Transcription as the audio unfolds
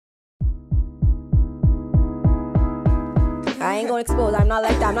I ain't gonna expose. I'm not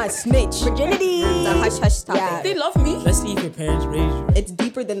like that. I'm not a snitch. Virginity. It's a hush topic. Yeah. They love me. Let's see if your parents raised you. It's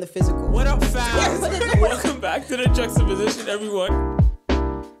deeper than the physical. What up, fam? Welcome back to the Juxtaposition, everyone.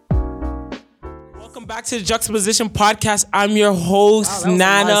 Welcome back to the Juxtaposition podcast. I'm your host,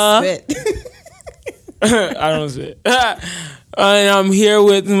 Nana. I don't spit. And I'm here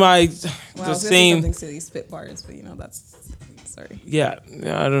with my the same. Something silly, spit bars, but that's. Sorry. Yeah,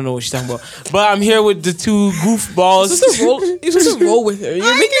 I don't know what she's talking about. But I'm here with the two goofballs. You're supposed to roll with her. He's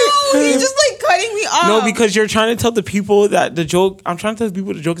just like cutting me off. No, because you're trying to tell the people that the joke. I'm trying to tell the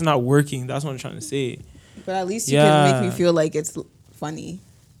people the joke is not working. That's what I'm trying to say. But at least you can make me feel like it's funny.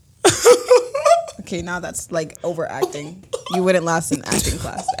 Okay, now that's like overacting. You wouldn't last in acting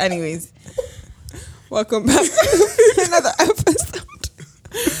class. Anyways, welcome back to another episode.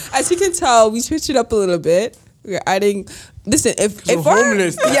 As you can tell, we switched it up a little bit. We're adding. Listen, if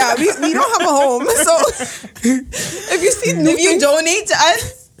homeless. Yeah, we don't have a home. So if you donate to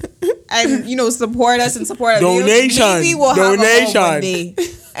us and support us and support our videos, maybe we'll have a home one day.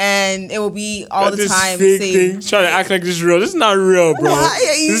 And it will be all the time. Trying to act like this is real. This is not real, bro.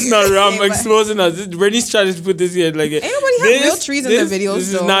 This is not real. I'm exposing us. Brittany's trying to put this here like it. Ain't nobody have real trees in the videos.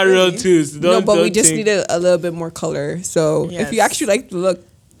 This is not real too. So no, but we just need a little bit more color. So if you actually like the look,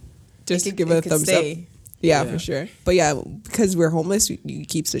 just give it a thumbs up. Yeah, for sure. But yeah, because we're homeless, you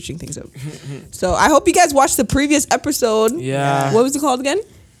keep switching things up. So I hope you guys watched the previous episode. Yeah. What was it called again?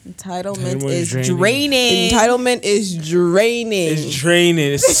 Entitlement is draining. Entitlement is draining. It's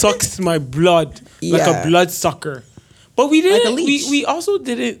draining. It sucks my blood like a blood sucker. But we didn't. Like we also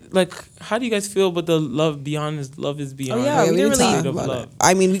didn't like. How do you guys feel about the love beyond is love is beyond? Oh yeah, we didn't really talk about it.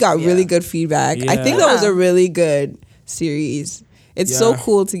 I mean, we got really good feedback. Yeah. I think that was a really good series. It's so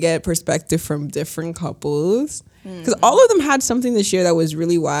cool to get perspective from different couples because all of them had something to share that was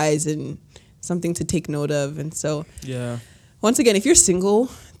really wise and something to take note of. And so, once again, if you're single,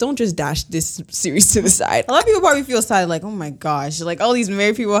 don't just dash this series to the side. A lot of people probably feel sad, like, oh my gosh, like all these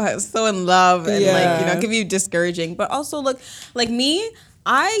married people are so in love and like, can be discouraging. But also, look, like me,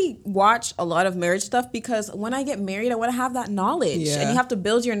 I watch a lot of marriage stuff because when I get married, I want to have that knowledge. And you have to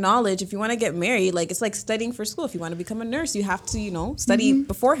build your knowledge. If you want to get married, like it's like studying for school. If you want to become a nurse, you have to, study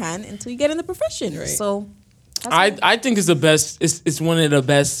beforehand until you get in the profession. Right. So I think it's the best. It's one of the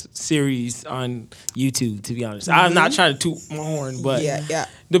best series on YouTube, to be honest. I'm not trying to toot my horn, but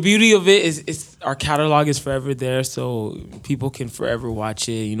the beauty of it is our catalog is forever there, so people can forever watch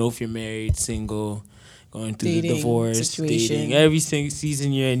it. If you're married, single, going through dating, the divorce, situation. Dating, every single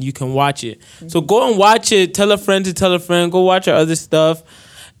season you're in, you can watch it. So go and watch it. Tell a friend to tell a friend. Go watch our other stuff.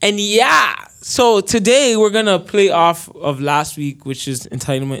 And so today we're going to play off of last week, which is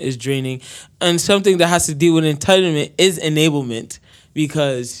entitlement is draining. And something that has to deal with entitlement is enablement.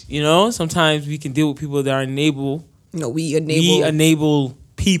 Because, sometimes we can deal with people that are enable. No, we enable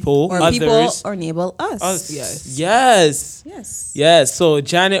people, or others. People or enable us. Yes. So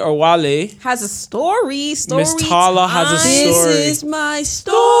Janet or Wale has a story. Miss Tala has a story. This is my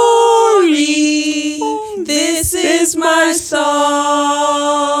story. This is my song.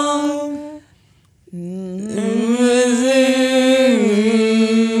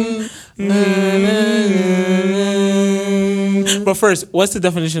 But first, what's the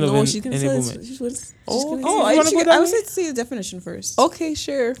definition of enablement? I was going to say the definition first. Okay,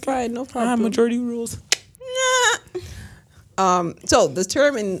 sure. Fine, no problem. Majority rules. So the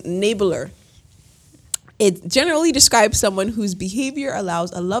term enabler, it generally describes someone whose behavior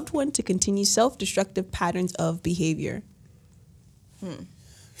allows a loved one to continue self-destructive patterns of behavior.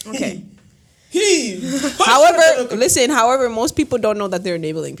 Okay. However, most people don't know that they're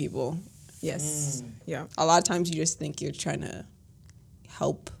enabling people. Yes. Yeah. A lot of times you just think you're trying to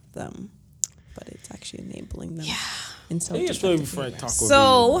help them, but it's actually enabling them. Yeah. In some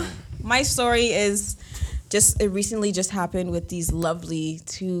So my story is it recently just happened with these lovely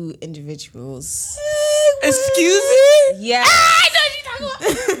two individuals. Excuse me? Yeah. I know what you're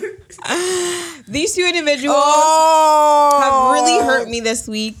talking about. These two individuals have really hurt me this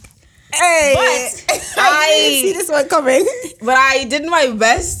week. Hey, but I didn't see this one coming. But I did my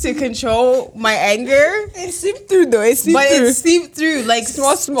best to control my anger. It seeped through though. It seeped through like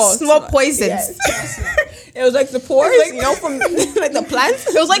small poisons. Yes. It was like the pores, from like the plants.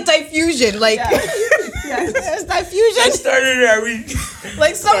 It was like diffusion, like it was diffusion. I started that week.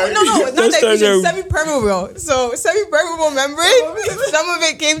 Like not diffusion, semi-permeable. So semi-permeable membrane. Some of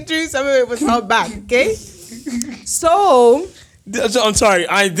it came through, some of it was held back. Okay, so. I'm sorry.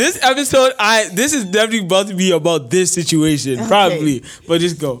 This episode, this is definitely about to be about this situation, probably. But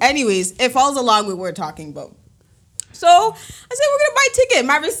just go. Anyways, it falls along with what we're talking about. So I said we're gonna buy a ticket.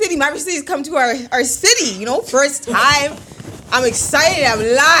 Maverick City. Maverick City's come to our city. First time. I'm excited. I'm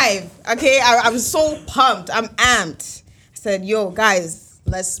live. Okay, I'm so pumped. I'm amped. I said, yo, guys,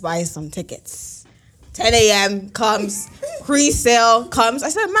 let's buy some tickets. 10 a.m. comes, pre-sale comes. I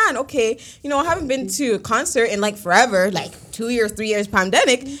said, man, okay, I haven't been to a concert in like forever, like 2 years, 3 years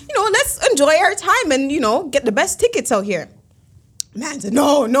pandemic. Let's enjoy our time and, get the best tickets out here. Man said,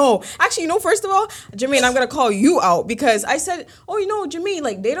 no. Actually, first of all, Jermaine, I'm going to call you out because I said, Jermaine,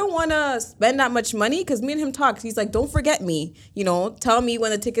 like, they don't want to spend that much money because me and him talked. He's like, don't forget me, tell me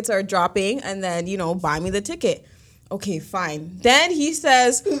when the tickets are dropping and then, buy me the ticket. Okay, fine. Then he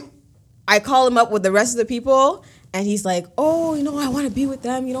says, I call him up with the rest of the people and he's like, I want to be with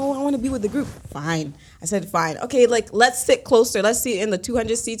them. I want to be with the group. Fine. I said, fine. Okay, like, let's sit closer. Let's sit in the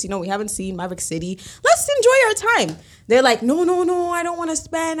 200 seats. We haven't seen Maverick City. Let's enjoy our time. They're like, no, I don't want to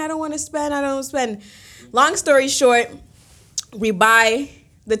spend. Long story short, we buy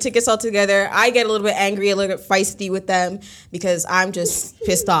the tickets all together. I get a little bit angry, a little bit feisty with them because I'm just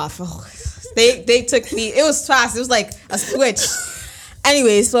pissed off. They took me. It was fast. It was like a switch.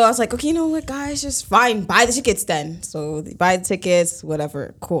 Anyway, so I was like, okay, you know what, guys, just fine. Buy the tickets then. So they buy the tickets,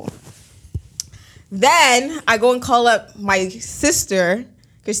 whatever. Cool. Then I go and call up my sister,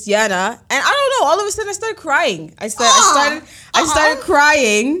 Christiana, and I don't know. All of a sudden, I started crying. I started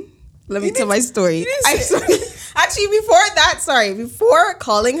crying. Let me tell my story. Actually, before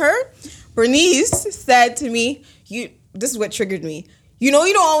calling her, Bernice said to me, "This is what triggered me. You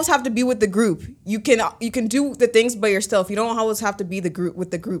don't always have to be with the group. You can do the things by yourself. You don't always have to be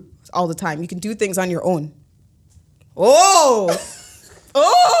with the group all the time. You can do things on your own." Oh,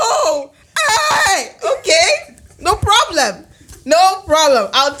 hey, okay, no problem.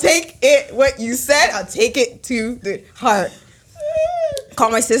 I'll take it. What you said, I'll take it to the heart.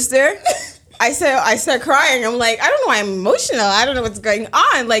 Call my sister. I start crying. I'm like, I don't know. I'm emotional. I don't know what's going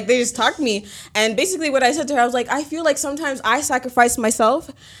on. Like, they just talked to me. And basically what I said to her, I was like, I feel like sometimes I sacrifice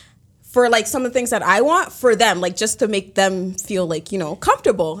myself for like some of the things that I want for them, like just to make them feel like,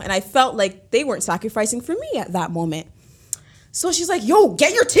 comfortable. And I felt like they weren't sacrificing for me at that moment. So she's like, yo,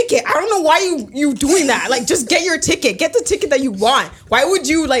 get your ticket. I don't know why you doing that. Like, just get your ticket. Get the ticket that you want. Why would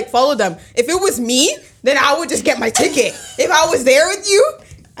you like follow them? If it was me, then I would just get my ticket. If I was there with you,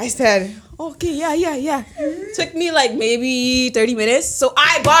 I said, okay, yeah. Took me like maybe 30 minutes. So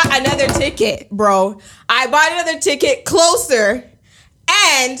I bought another ticket, bro. I bought another ticket closer.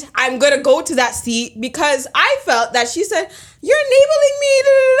 And I'm going to go to that seat because I felt that she said, you're enabling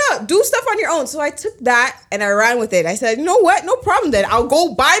me, do stuff on your own. So I took that and I ran with it. I said, you know what? No problem then. I'll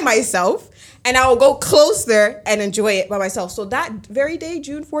go by myself and I'll go closer and enjoy it by myself. So that very day,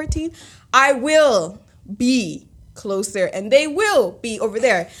 June 14th, I will be closer and they will be over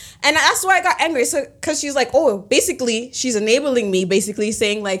there. And that's why I got angry. So, because she's like, basically, she's enabling me, basically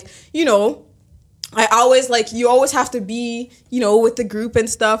saying like, I always like, you always have to be, with the group and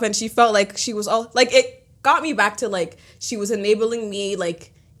stuff. And she felt like she was all like, it got me back to like, she was enabling me,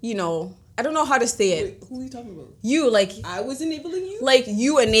 like, I don't know how to say it. Wait, who are you talking about? You, like. I was enabling you? Like,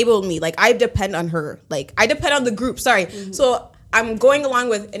 you enabled me. Like, I depend on her. Like, I depend on the group. Sorry. Mm-hmm. So I'm going along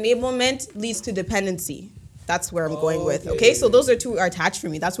with enablement leads to dependency. That's where I'm going with. Okay, so those two are attached for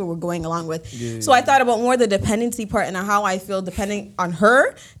me. That's what we're going along with. Yeah. So I thought about more the dependency part and how I feel depending on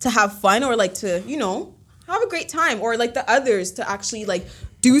her to have fun or like to, have a great time, or like the others to actually like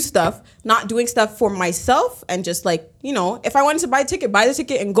do stuff, not doing stuff for myself and just like, if I wanted to buy the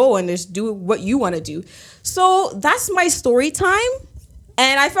ticket and go and just do what you want to do. So that's my story time.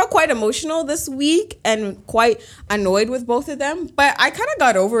 And I felt quite emotional this week and quite annoyed with both of them. But I kind of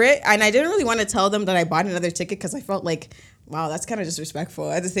got over it. And I didn't really want to tell them that I bought another ticket because I felt like, wow, that's kind of disrespectful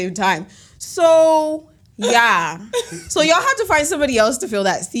at the same time. So, yeah. So y'all have to find somebody else to fill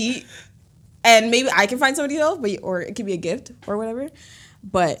that seat. And maybe I can find somebody else, or it could be a gift or whatever.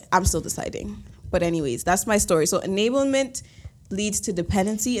 But I'm still deciding. But anyways, that's my story. So enablement leads to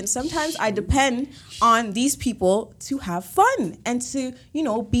dependency, and sometimes I depend on these people to have fun and to,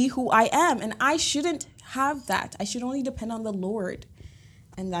 be who I am, and I shouldn't have that. I should only depend on the Lord,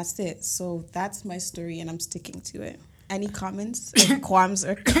 and that's it. So that's my story, and I'm sticking to it. Any comments or qualms?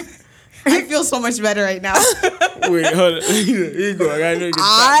 I feel so much better right now. Wait, hold on. You go. I know you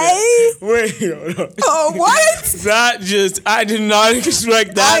Wait, hold on. Oh, what? I did not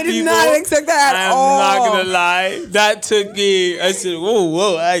expect that. I did not expect that at all. I'm not gonna lie. That took me. I said,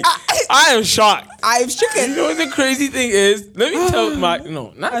 whoa. I am shocked. I'm stricken. You know what the crazy thing is? Let me tell tell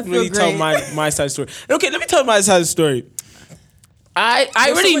my side of the story. Okay, let me tell my side of the story. I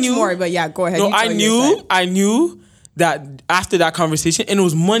already knew more, but yeah, go ahead. No, I knew that after that conversation, and it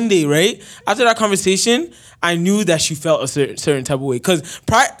was Monday, right? After that conversation, I knew that she felt a certain type of way. Because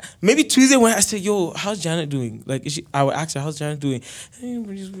maybe Tuesday when I said, yo, how's Janet doing? Like, I would ask her, how's Janet doing? And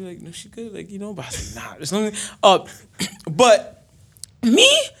everybody just be like, no, she good. Like, but I was like, nah, there's something up. But me,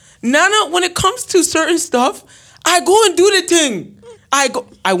 Nana, when it comes to certain stuff, I go and do the thing.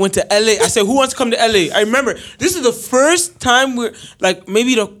 I went to LA. I said, who wants to come to LA? I remember, this is the first time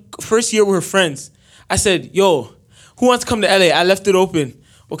maybe the first year we were friends. I said, yo, who wants to come to LA? I left it open.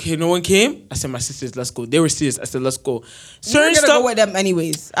 Okay, no one came. I said, my sisters, let's go. They were serious. I said, let's go. Certain stuff. Go with them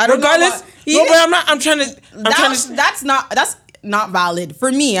anyways. I don't regardless. No, but I'm trying to. That's not valid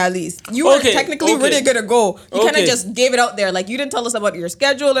for me, at least. You were technically really gonna go. You kind of just gave it out there. Like, you didn't tell us about your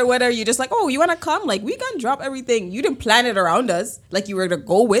schedule or whatever. You just like, oh, you want to come? Like, we can drop everything. You didn't plan it around us. Like, you were gonna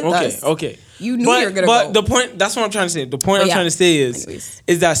go with us. Okay. You knew you were gonna go. But the point, that's what I'm trying to say. The point I'm trying to say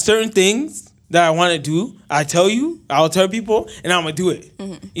is that certain things that I want to do, I'll tell people, and I'm gonna do it.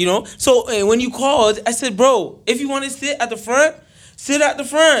 Mm-hmm. So when you called, I said, bro, if you want to sit at the front, sit at the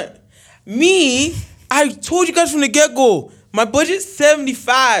front. Me, I told you guys from the get-go, my budget's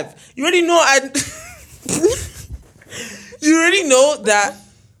 75. You already know you already know that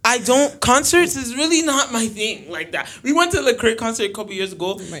concerts is really not my thing like that. We went to the Lecrae concert a couple years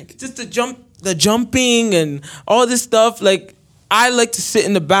ago. Just the jumping and all this stuff. Like, I like to sit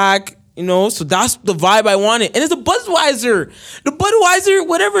in the back, so that's the vibe I wanted. And it's a Budweiser. The Budweiser,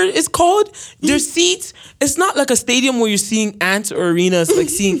 whatever it's called, their seats, it's not like a stadium where you're seeing ants or arenas, like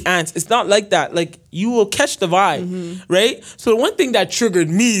seeing ants. It's not like that. Like, you will catch the vibe, right? So the one thing that triggered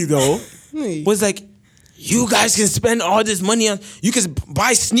me, though, was like, you guys can spend all this money on, you can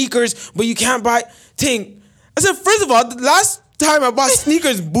buy sneakers, but you can't buy thing. I said, first of all, the last time I bought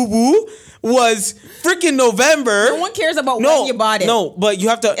sneakers, boo-boo, was freaking November. No one cares about when you bought it. No, but you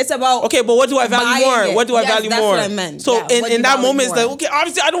have to. It's about. Okay, but what do I value more? It. What do I value that's more? What I meant. So in that moment, it's like, okay,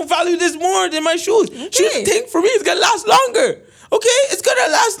 obviously I don't value this more than my shoes. Okay. Shoes thing for me is gonna last longer. Okay, it's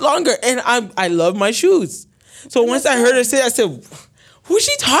gonna last longer, and I love my shoes. So once I heard her say, I said, who's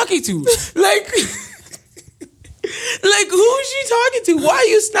she talking to? Like. Like, who is she talking to? Why are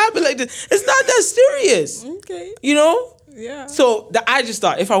you snapping like this? It's not that serious. Okay. Yeah. So I just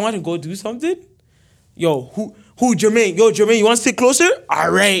thought, if I want to go do something, yo, who Jermaine? Yo, Jermaine, you want to sit closer?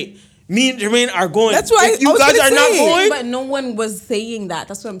 All right. Me and Jermaine are going. That's why if you guys are not going. But no one was saying that.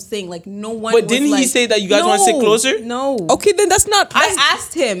 That's what I'm saying. Like, no one. But didn't he say that you guys want to sit closer? No. Okay, then that's not. I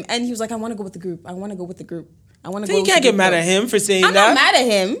asked him, and he was like, I want to go with the group. I want to go with the group. I want to go. You can't get mad at him for saying that. I'm not mad at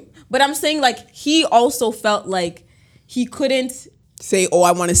him, but I'm saying, like, he also felt like he couldn't say, "Oh,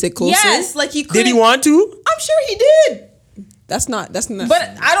 I want to sit closer." Yes, like he couldn't. Did he want to? I'm sure he did. That's not.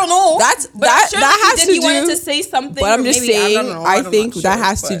 But I don't know. That has to do. He wanted to say something. But I'm just saying. I think that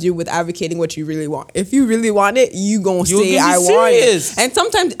has to do with advocating what you really want. If you really want it, you gonna say I want it. And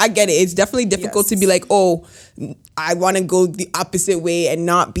sometimes I get it. It's definitely difficult to be like, oh, I want to go the opposite way and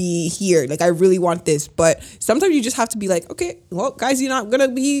not be here. Like, I really want this. But sometimes you just have to be like, okay, well, guys, you're not gonna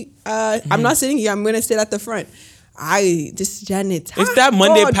be. I'm not sitting here. I'm gonna sit at the front. Janet. If that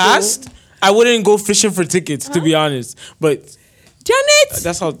Monday passed, I wouldn't go fishing for tickets, to be honest. But Janet,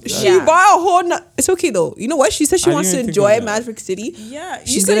 that's how she bought a whole. It's okay though. You know what? She said she wants to enjoy Maverick City. Yeah,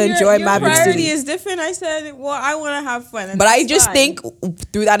 she's gonna enjoy Maverick City. Your priority is different. I said, well, I want to have fun. But I just think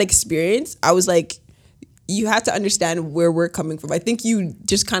through that experience, I was like, you have to understand where we're coming from. I think you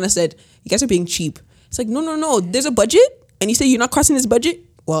just kind of said, you guys are being cheap. It's like, no. There's a budget, and you say you're not crossing this budget.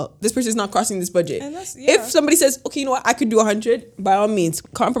 Well, this person's not crossing this budget. If somebody says, okay, you know what, I could do 100, by all means,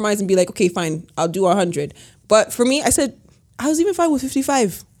 compromise and be like, okay, fine, I'll do 100. But for me, I said, I was even fine with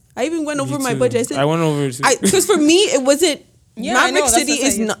 55. I even went over my budget. I said, I went over too. Because for me, it wasn't, Maverick City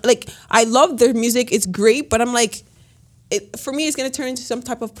is not, like, I love their music, it's great, but I'm like, for me, it's going to turn into some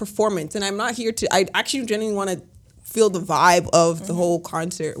type of performance. And I'm not here to, I actually genuinely want to feel the vibe of the whole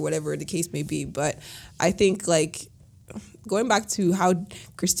concert, whatever the case may be. But I think, like, going back to how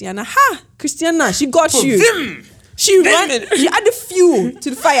Christiana, she got you. She ran it. She added fuel to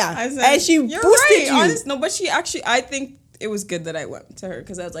the fire, and she boosted you. Honest, no, but she actually, I think it was good that I went to her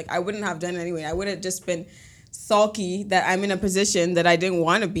because I was like, I wouldn't have done it anyway. I would have just been sulky that I'm in a position that I didn't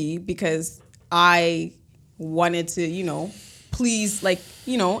want to be because I wanted to, please, like,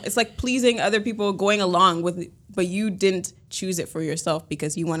 it's like pleasing other people, going along with it, but you didn't choose it for yourself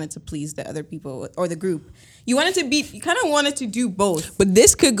because you wanted to please the other people or the group. You kind of wanted to do both. But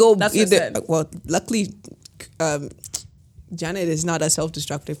this could go either. Well, luckily, Janet is not a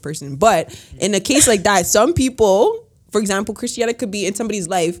self-destructive person. But in a case like that, some people, for example, Christiana could be in somebody's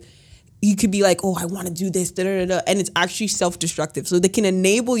life. you could be like, oh, I want to do this, and it's actually self-destructive. So they can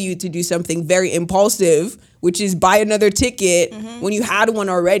enable you to do something very impulsive, which is buy another ticket when you had one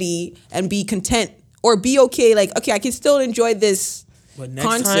already and be content or be okay. Like, okay, I can still enjoy this but next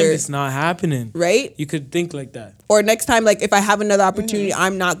concert. time it's not happening. Right? You could think like that. Or next time, like if I have another opportunity,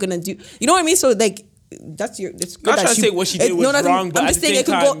 I'm not going to do, you know what I mean? So like, it's good. Not trying to say what she did was wrong, but I'm just saying it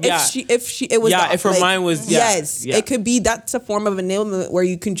could go if her mind was yes, it could be that's a form of enablement where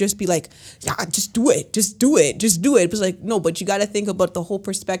you can just be like, yeah, just do it. But it's like, no, but you got to think about the whole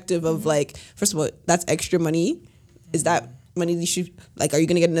perspective of like, first of all, that's extra money. Is that money you should like? Are you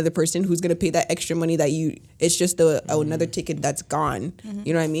gonna get another person who's gonna pay that extra money that you? It's just another ticket that's gone.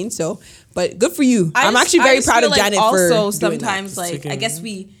 You know what I mean? So, but good for you. I'm actually very proud of Janet for doing also sometimes that. Like I guess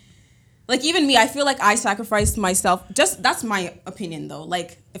we. Like even me, I feel like I sacrificed myself. Just that's my opinion though.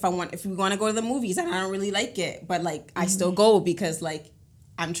 Like if we want to go to the movies and I don't really like it, but like I still go because like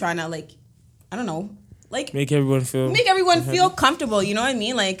I'm trying to like, I don't know, like make everyone feel comfortable. You know what I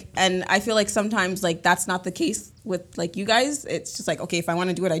mean? Like, and I feel like sometimes like that's not the case with like you guys. It's just like, okay, if I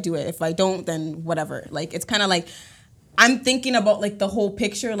want to do it, I do it. If I don't, then whatever. Like it's kind of like. I'm thinking about like the whole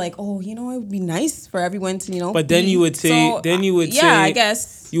picture, like, oh, you know, it would be nice for everyone to, you know. But then you would say, I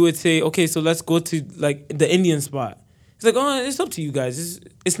guess you would say, okay, so let's go to like the Indian spot. It's like, oh, it's up to you guys.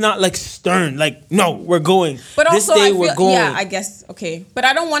 It's not like stern, like, no, we're going. But this also, day we're going. Yeah, I guess, okay. But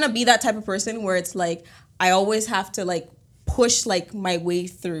I don't want to be that type of person where it's like I always have to like push like my way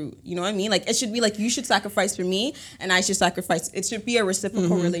through. You know what I mean? Like it should be like you should sacrifice for me, and I should sacrifice. It should be a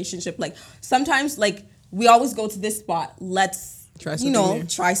reciprocal relationship. Like sometimes, like. We always go to this spot. Let's, try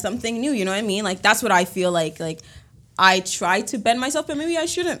something new. You know what I mean? Like, that's what I feel like. Like, I try to bend myself, but maybe I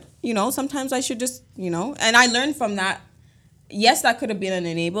shouldn't. You know, sometimes I should just, you know. And I learned from that. Yes, that could have been an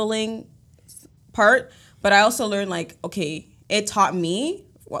enabling part. But I also learned, like, okay, it taught me.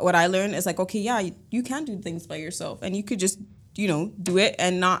 What I learned is, like, okay, yeah, you can do things by yourself. And you could just, you know, do it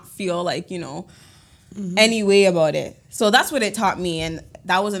and not feel like, you know, any way about it. So that's what it taught me. And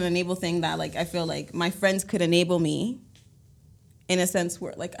that was an enable thing that like I feel like my friends could enable me in a sense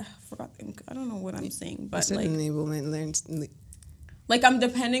where like I don't know what I'm saying, but like enablement learns like I'm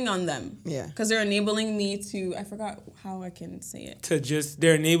depending on them. Yeah. Because they're enabling me to I forgot how I can say it.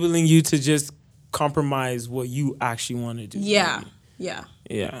 They're enabling you to just compromise what you actually want to do. Yeah. Yeah.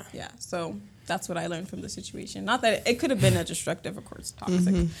 So that's what I learned from the situation. Not that it could have been a destructive, of course,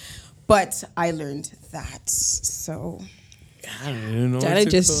 toxic. But I learned that. So I don't know. Janet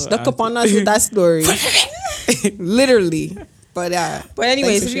just stuck up on us with that story. Literally. But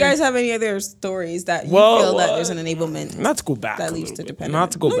anyways, if you guys have any other stories that you feel that there's an enablement. Not to go back. That leads to dependence.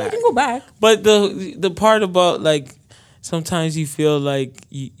 Not to go back. You can go back. But the part about like sometimes you feel like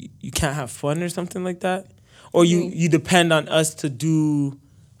you can't have fun or something like that. Or you depend on us to do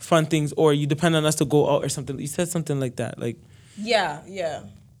fun things, or you depend on us to go out or something. You said something like that. Like Yeah.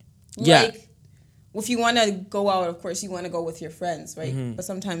 Like if you want to go out, of course, you want to go with your friends, right? But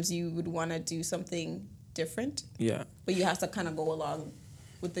sometimes you would want to do something different. Yeah. But you have to kind of go along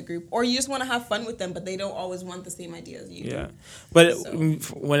with the group. Or you just want to have fun with them, but they don't always want the same ideas you do. But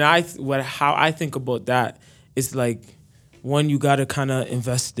how I think about that is like, one, you got to kind of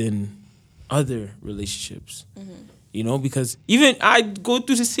invest in other relationships. You know, because even I go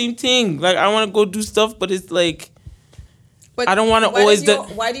through the same thing. Like, I want to go do stuff, but it's like, but I don't want to always...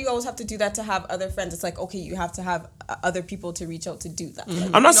 Why do you always have to do that to have other friends? It's like, okay, you have to have other people to reach out to do that.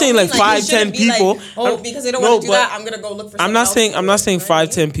 Like, I'm not saying like 5, 10 people. Like, because they don't want to do that, I'm going to go look for I'm not saying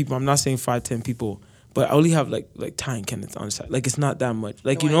 5, 10 people. I'm not saying 5, 10 people. But I only have like Ty and Kenneth on the side. Like, it's not that much.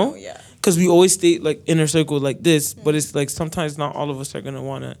 Like, because we always stay like inner circle like this. But it's like sometimes not all of us are going to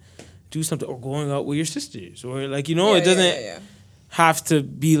want to do something, or going out with your sisters, or like, it doesn't have to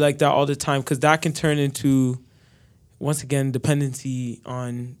be like that all the time, because that can turn into, once again, dependency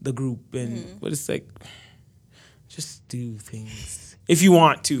on the group. And but it's like, just do things if you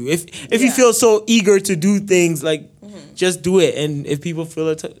want to. If you feel so eager to do things, like just do it. And if people feel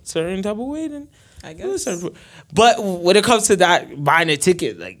a certain type of way, then I guess. But when it comes to that, buying a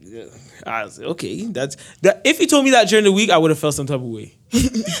ticket, like, I was like, okay, that's that. If you told me that during the week, I would have felt some type of way.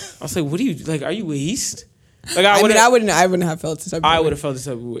 I was like, what are you like? Are you waste? Like, I wouldn't have felt some type of way. I would have felt the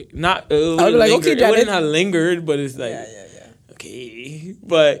type of way. Not. I would be like, okay, Janet. It wouldn't have lingered, but it's like, okay.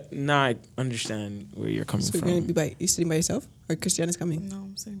 But now I understand where you're coming from. You're gonna be you sitting by yourself, or Christiana's coming? No,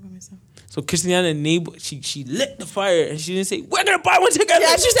 I'm sitting by myself. So Christiana enabled. She lit the fire, and she didn't say, "We're gonna buy one ticket."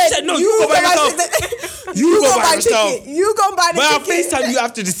 Yeah, she said, "No, you go by yourself. You go by yourself. You go buy the ticket." But I'll FaceTime you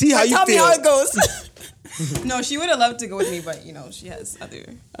after to see how you feel. Tell me how it goes. No, she would have loved to go with me, but she has other.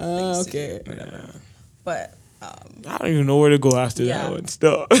 Okay. To do, whatever. But I don't even know where to go after that one.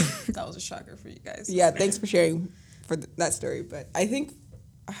 Still, that was a shocker for you guys. Yeah, thanks for sharing for that story. But I think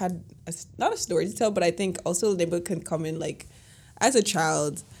I had not a story to tell, but I think also neighborhood can come in like as a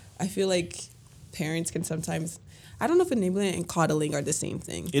child. I feel like parents can sometimes. I don't know if enabling and coddling are the same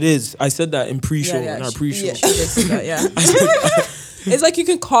thing. It is. I said that in pre-show, in our pre-show. Yeah, she did say that, yeah. It's like you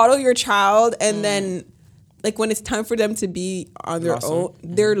can coddle your child and then like when it's time for them to be on their own,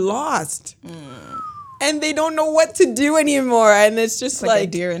 they're lost. And they don't know what to do anymore. And it's just like a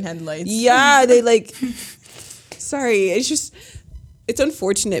deer in headlights. Yeah, they like, sorry. It's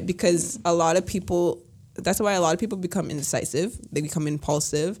unfortunate because a lot of people, that's why a lot of people become indecisive. They become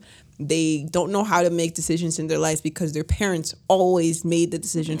impulsive. They don't know how to make decisions in their lives because their parents always made the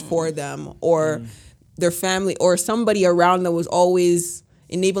decision for them, or their family or somebody around them was always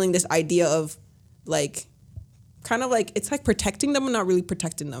enabling this idea of like, kind of like, it's like protecting them and not really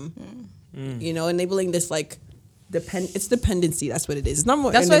protecting them. You know, enabling this like, it's dependency. That's what it is. It's not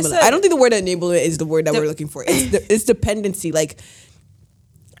more. That's what I said. I don't think the word enablement is the word that we're looking for. It's dependency. Like,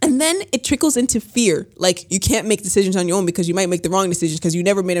 and then it trickles into fear. Like, you can't make decisions on your own because you might make the wrong decisions because you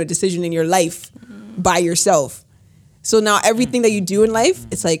never made a decision in your life by yourself. So now everything that you do in life,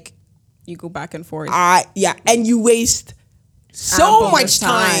 it's like you go back and forth. And you waste so much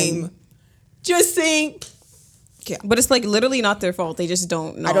time just saying. Yeah. But it's like literally not their fault. They just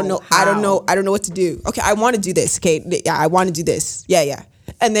don't know. I don't know what to do. Okay, I want to do this. Okay, yeah, I want to do this. Yeah.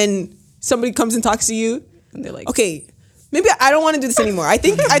 And then somebody comes and talks to you, and they're like, okay, maybe I don't want to do this anymore. I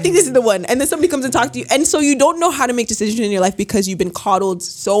think this is the one. And then somebody comes and talks to you, and so you don't know how to make decisions in your life because you've been coddled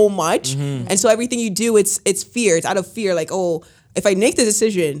so much, and so everything you do, it's fear. It's out of fear. Like, oh, if I make the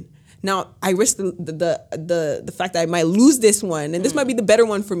decision, now I risk the fact that I might lose this one, and this might be the better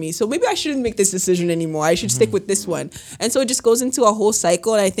one for me. So maybe I shouldn't make this decision anymore. I should stick with this one. And so it just goes into a whole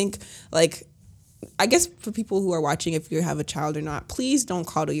cycle. And I think, like, I guess for people who are watching, if you have a child or not, please don't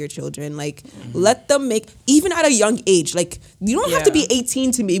coddle your children. Like, let them make, even at a young age, like, you don't have to be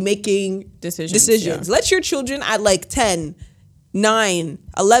 18 to be making decisions. Yeah. Let your children at like 10, 9,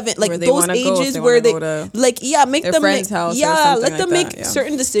 11, like those ages where they like, make them make, let them make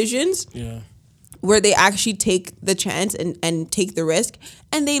certain decisions where they actually take the chance and take the risk,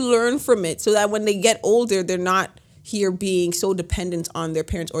 and they learn from it so that when they get older, they're not here being so dependent on their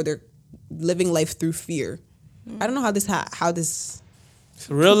parents, or they're living life through fear. I don't know how this it's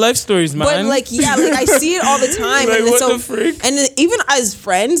real life stories, man. But like, I see it all the time. Like, and what the freak? And even as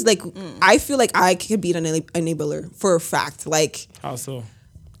friends, like, I feel like I could be an enabler for a fact. Like, how so?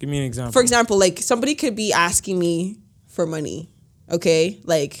 Give me an example. For example, like, somebody could be asking me for money. Okay,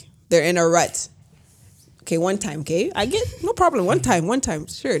 like, they're in a rut. Okay, one time. Okay, I get no problem. One time,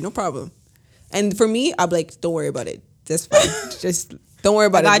 sure, no problem. And for me, I'm like, don't worry about it. That's fine. Just don't worry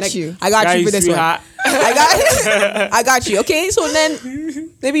about it. I got you for this one. I got you. Okay, so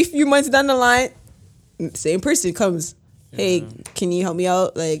then maybe a few months down the line, same person comes. Hey, can you help me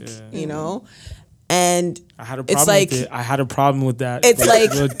out? Like, you know, and I had a problem with it. I had a problem with that.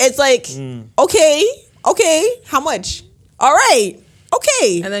 It's like, okay, how much? All right,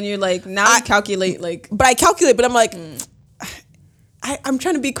 okay. And then you're like, now I calculate, like, but I'm like, I'm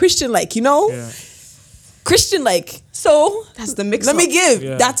trying to be Christian, like, you know. Yeah. Christian, like, so that's the mix up. Let me give.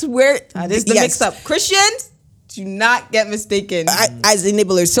 Yeah. That's where that is the mix up. Christians, do not get mistaken as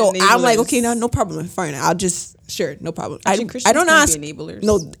enablers. So I'm like, okay, no problem. Fine. I'll just no problem. I don't ask enablers.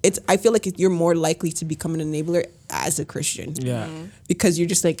 No, I feel like you're more likely to become an enabler as a Christian. Yeah. Because you're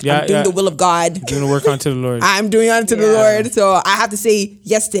just like, I'm doing the will of God. I'm doing the work unto the Lord. I'm doing unto the Lord. So I have to say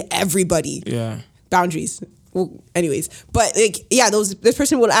yes to everybody. Yeah. Boundaries. Well, anyways, but like, this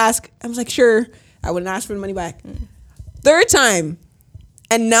person will ask. I was like, sure. I wouldn't ask for the money back. Third time.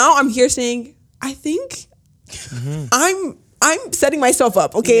 And now I'm here saying, I think I'm setting myself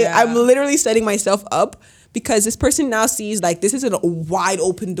up, okay? Yeah. I'm literally setting myself up because this person now sees, like, this is a wide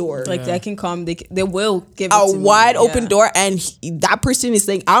open door. Like, they can come, they will give it a wide open door, and that person is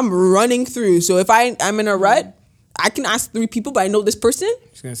saying, I'm running through. So if I'm in a rut, I can ask 3 people, but I know this person.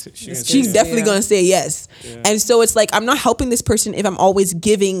 She's definitely going to say yes. Yeah. And so it's like, I'm not helping this person if I'm always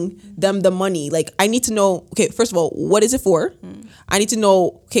giving them the money. Like, I need to know, okay, first of all, what is it for? I need to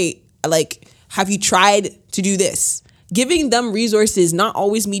know, okay, like, have you tried to do this? Giving them resources, not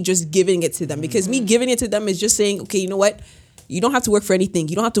always me just giving it to them. Because me giving it to them is just saying, okay, you know what? You don't have to work for anything.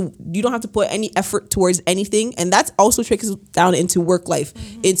 You don't have to put any effort towards anything. And that also trickles down into work life,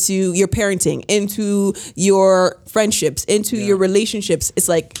 into your parenting, into your friendships, into your relationships. It's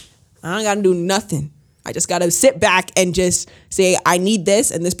like, I don't gotta do nothing. I just gotta sit back and just say, I need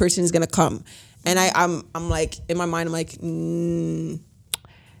this, and this person is gonna come. And I'm like, in my mind, I'm like,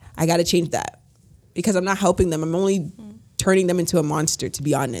 I gotta change that. because I'm not helping them. I'm only turning them into a monster, to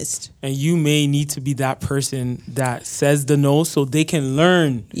be honest. And you may need to be that person that says the no so they can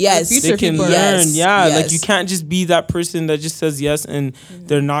learn. Yes. They can learn. Yeah. Like you can't just be that person that just says yes and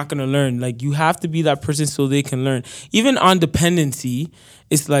they're not going to learn. Like you have to be that person so they can learn. Even on dependency,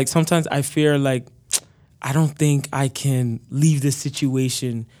 it's like sometimes I fear like, I don't think I can leave this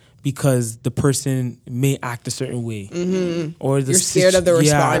situation because the person may act a certain way, or you're scared of the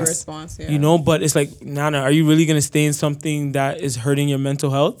response. You know. But it's like, Nana, are you really gonna stay in something that is hurting your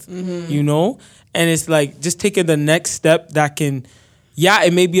mental health? You know, and it's like just taking the next step that can,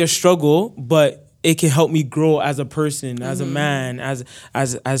 it may be a struggle, but it can help me grow as a person, as a man, as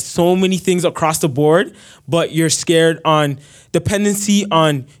so many things across the board. But you're scared on dependency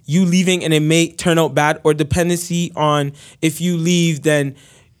on you leaving and it may turn out bad, or dependency on if you leave then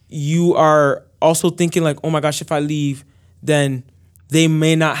you are also thinking like, oh my gosh, if I leave, then they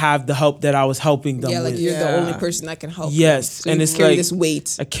may not have the help that I was helping them with. You're the only person that can help. Yes, so and it's carry like this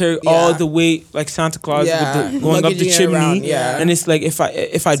weight. I carry all the weight like Santa Claus with going up the chimney. Around, and it's like if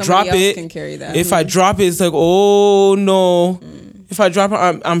I drop it, can carry that. If I drop it, it's like, oh no. If I drop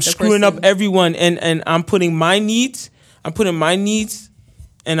it, I'm screwing up everyone, and I'm putting my needs. I'm putting my needs,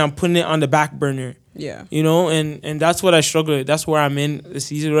 and I'm putting it on the back burner. Yeah. You know, and that's what I struggle with. That's where I'm in the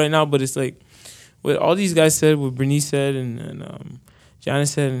season right now. But it's like what all these guys said, what Bernice said, and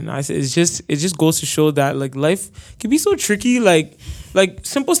Janice said, and I said, it just goes to show that like life can be so tricky. Like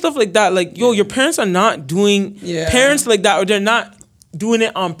simple stuff like that. Like, your parents are not doing parents like that, or they're not doing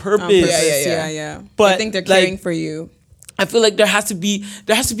it on purpose. Yeah. But I think they're caring for you. I feel like there has to be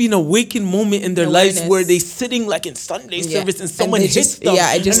an awakened moment in their lives where they sitting like in Sunday service and someone hits them.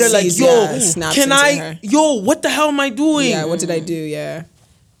 And they're like, what the hell am I doing? Yeah, what did I do? Yeah.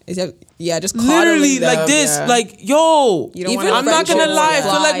 Just literally like this, like, I'm not gonna lie, I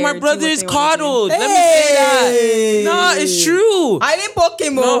feel like my brother is coddled. Let me say that. No, it's true. I didn't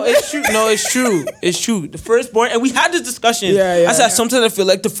Pokemon. No, it's true. No, it's true. It's true. The firstborn, and we had this discussion. I said sometimes I feel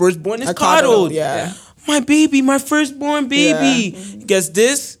like the firstborn is coddled. My baby, my firstborn baby, gets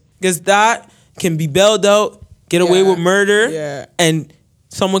this, gets that, can be bailed out, get away with murder, and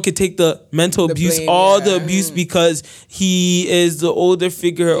someone could take the mental abuse, blame, the abuse because he is the older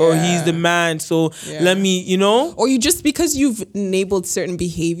figure or he's the man. So let me, or you just because you've enabled certain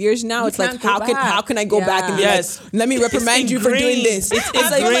behaviors now, it's like how can I go back and be like, let me reprimand you for doing this? It's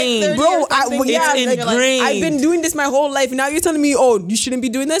ingrained, bro. It's ingrained. I've been doing this my whole life. Now you're telling me, oh, you shouldn't be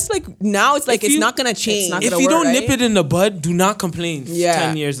doing this. Like now, it's like it's not gonna change. If you don't nip it in the bud, do not complain.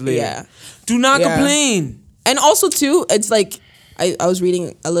 10 years later, do not complain. And also too, it's like. I was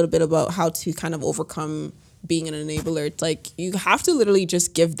reading a little bit about how to kind of overcome being an enabler. It's like you have to literally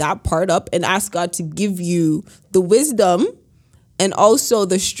just give that part up and ask God to give you the wisdom and also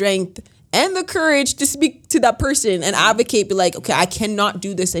the strength and the courage to speak to that person and advocate. Be like, okay, I cannot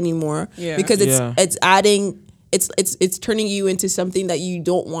do this anymore because it's adding. It's turning you into something that you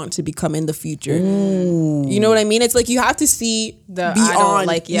don't want to become in the future. Ooh. You know what I mean? It's like you have to see beyond,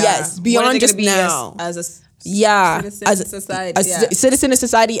 beyond just now as a citizen of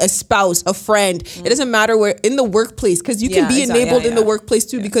society, a spouse, a friend. It doesn't matter where in the workplace, because you can be enabled in the workplace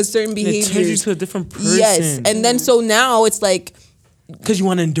too because certain behaviors it turns you to a different person. Yes, and then so now it's like because you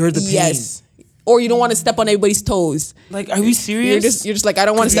want to endure the pain. Yes. Or you don't want to step on anybody's toes. Like, are we serious? You're just like, I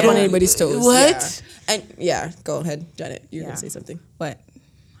don't want to step on anybody's toes. What? Yeah. And go ahead, Janet. You're gonna say something. What?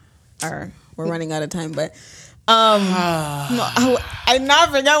 We're running out of time, but. I now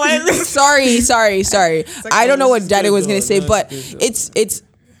forgot what I was. Sorry. Okay, I don't know what Janet was gonna say, but it's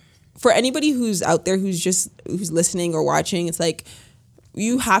for anybody who's out there who's listening or watching. It's like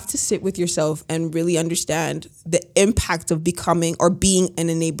you have to sit with yourself and really understand the impact of becoming or being an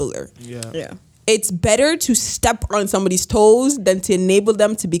enabler. Yeah. It's better to step on somebody's toes than to enable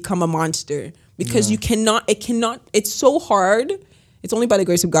them to become a monster because it's so hard. It's only by the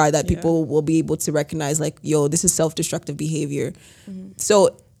grace of God that people will be able to recognize, like, yo, this is self-destructive behavior. Mm-hmm.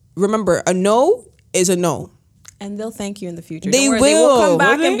 So remember, a no is a no. And they'll thank you in the future. They will. They will come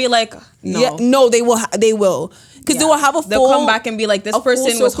back and be like, no. Yeah, no, they will. They will. Because they will have a full... They'll come back and be like, this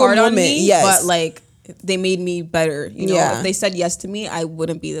person was hard on me, but like, they made me better. You know, if they said yes to me, I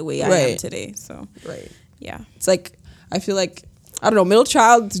wouldn't be the way I am today. So, yeah. It's like, I feel like, I don't know, middle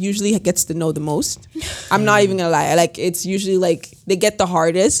child usually gets to know the most. I'm not even gonna lie. Like, it's usually like they get the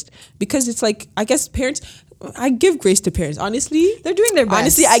hardest because it's like, I guess parents, I give grace to parents. Honestly, they're doing their best.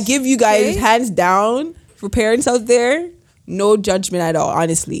 Honestly, I give you guys hands down for parents out there. No judgment at all.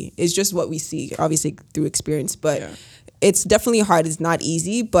 Honestly, it's just what we see, obviously through experience. But it's definitely hard. It's not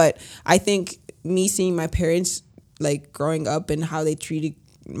easy. But I think me seeing my parents like growing up and how they treated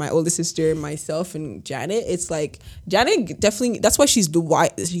my older sister, myself, and Janet, it's like Janet definitely. That's why she's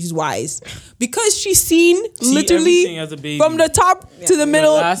wise because she's seen literally from the top to the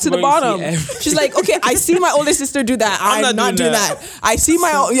middle to the bottom. She's like, okay, I see my older sister do that. I'm not doing that. I see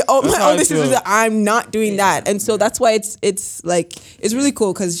my older sister do that. I'm not doing that. And so that's why it's like it's really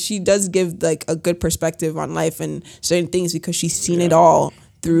cool because she does give like a good perspective on life and certain things because she's seen it all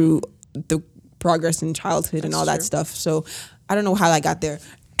through the progress in childhood and all that stuff. So I don't know how I got there.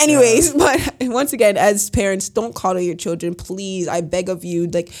 Anyways, but once again, as parents, don't coddle your children, please. I beg of you,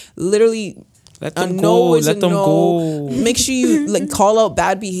 like literally. Let them go. Let them go. Make sure you like call out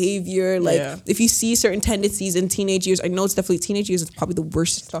bad behavior. Like if you see certain tendencies in teenage years, I know it's definitely teenage years. It's probably the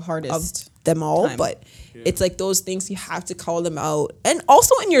worst, the hardest of them all. Time. But it's like those things you have to call them out, and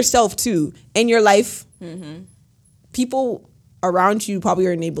also in yourself too, in your life. Mm-hmm. People around you probably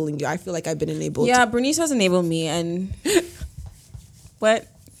are enabling you. I feel like I've been enabled. Yeah, Bernice has enabled me, and but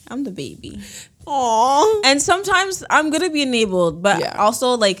I'm the baby. Aww. And sometimes I'm gonna be enabled, but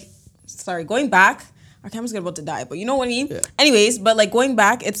also like. Sorry, going back, our camera's about to die, but you know what I mean? Yeah. Anyways, but like going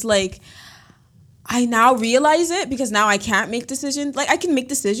back, it's like I now realize it because now I can't make decisions. Like I can make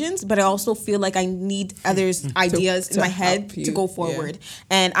decisions, but I also feel like I need others' ideas in my head to go forward. Yeah.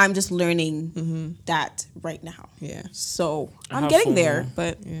 And I'm just learning that right now. Yeah. So I'm getting there,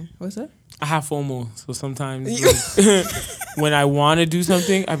 but what's that? I have FOMO, so sometimes like, when I want to do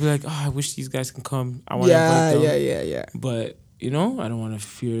something, I'd be like, oh, I wish these guys can come. I want to invite them. Yeah. But you know, I don't want to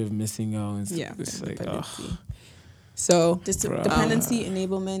fear of missing out. And it's like, so dependency,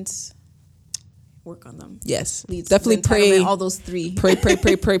 enablement, work on them. Yes, Leads, definitely pray. All those three. Pray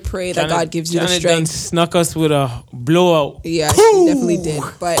that God gives you the strength. Snuck us with a blowout. Yeah, she definitely did.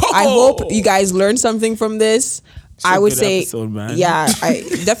 But I hope you guys learned something from this. I would say, episode, man. I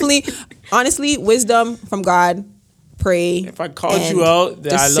definitely, honestly, wisdom from God. Pray. If I called you out,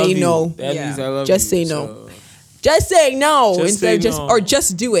 then just I love say you. no. That means I love just you. Say no. Just say no instead of no. or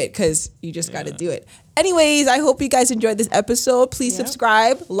just do it because you just got to do it. Anyways, I hope you guys enjoyed this episode. Please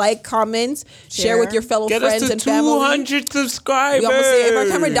subscribe, like, comment, share with your fellow friends and family. 200 subscribers. We almost say if our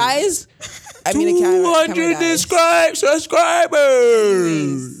camera dies, I mean, 200 subscribers.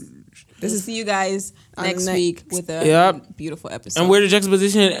 We'll see you guys next week with a beautiful episode. And we're the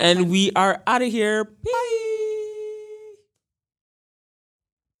Juxtaposition, and we are out of here. Peace.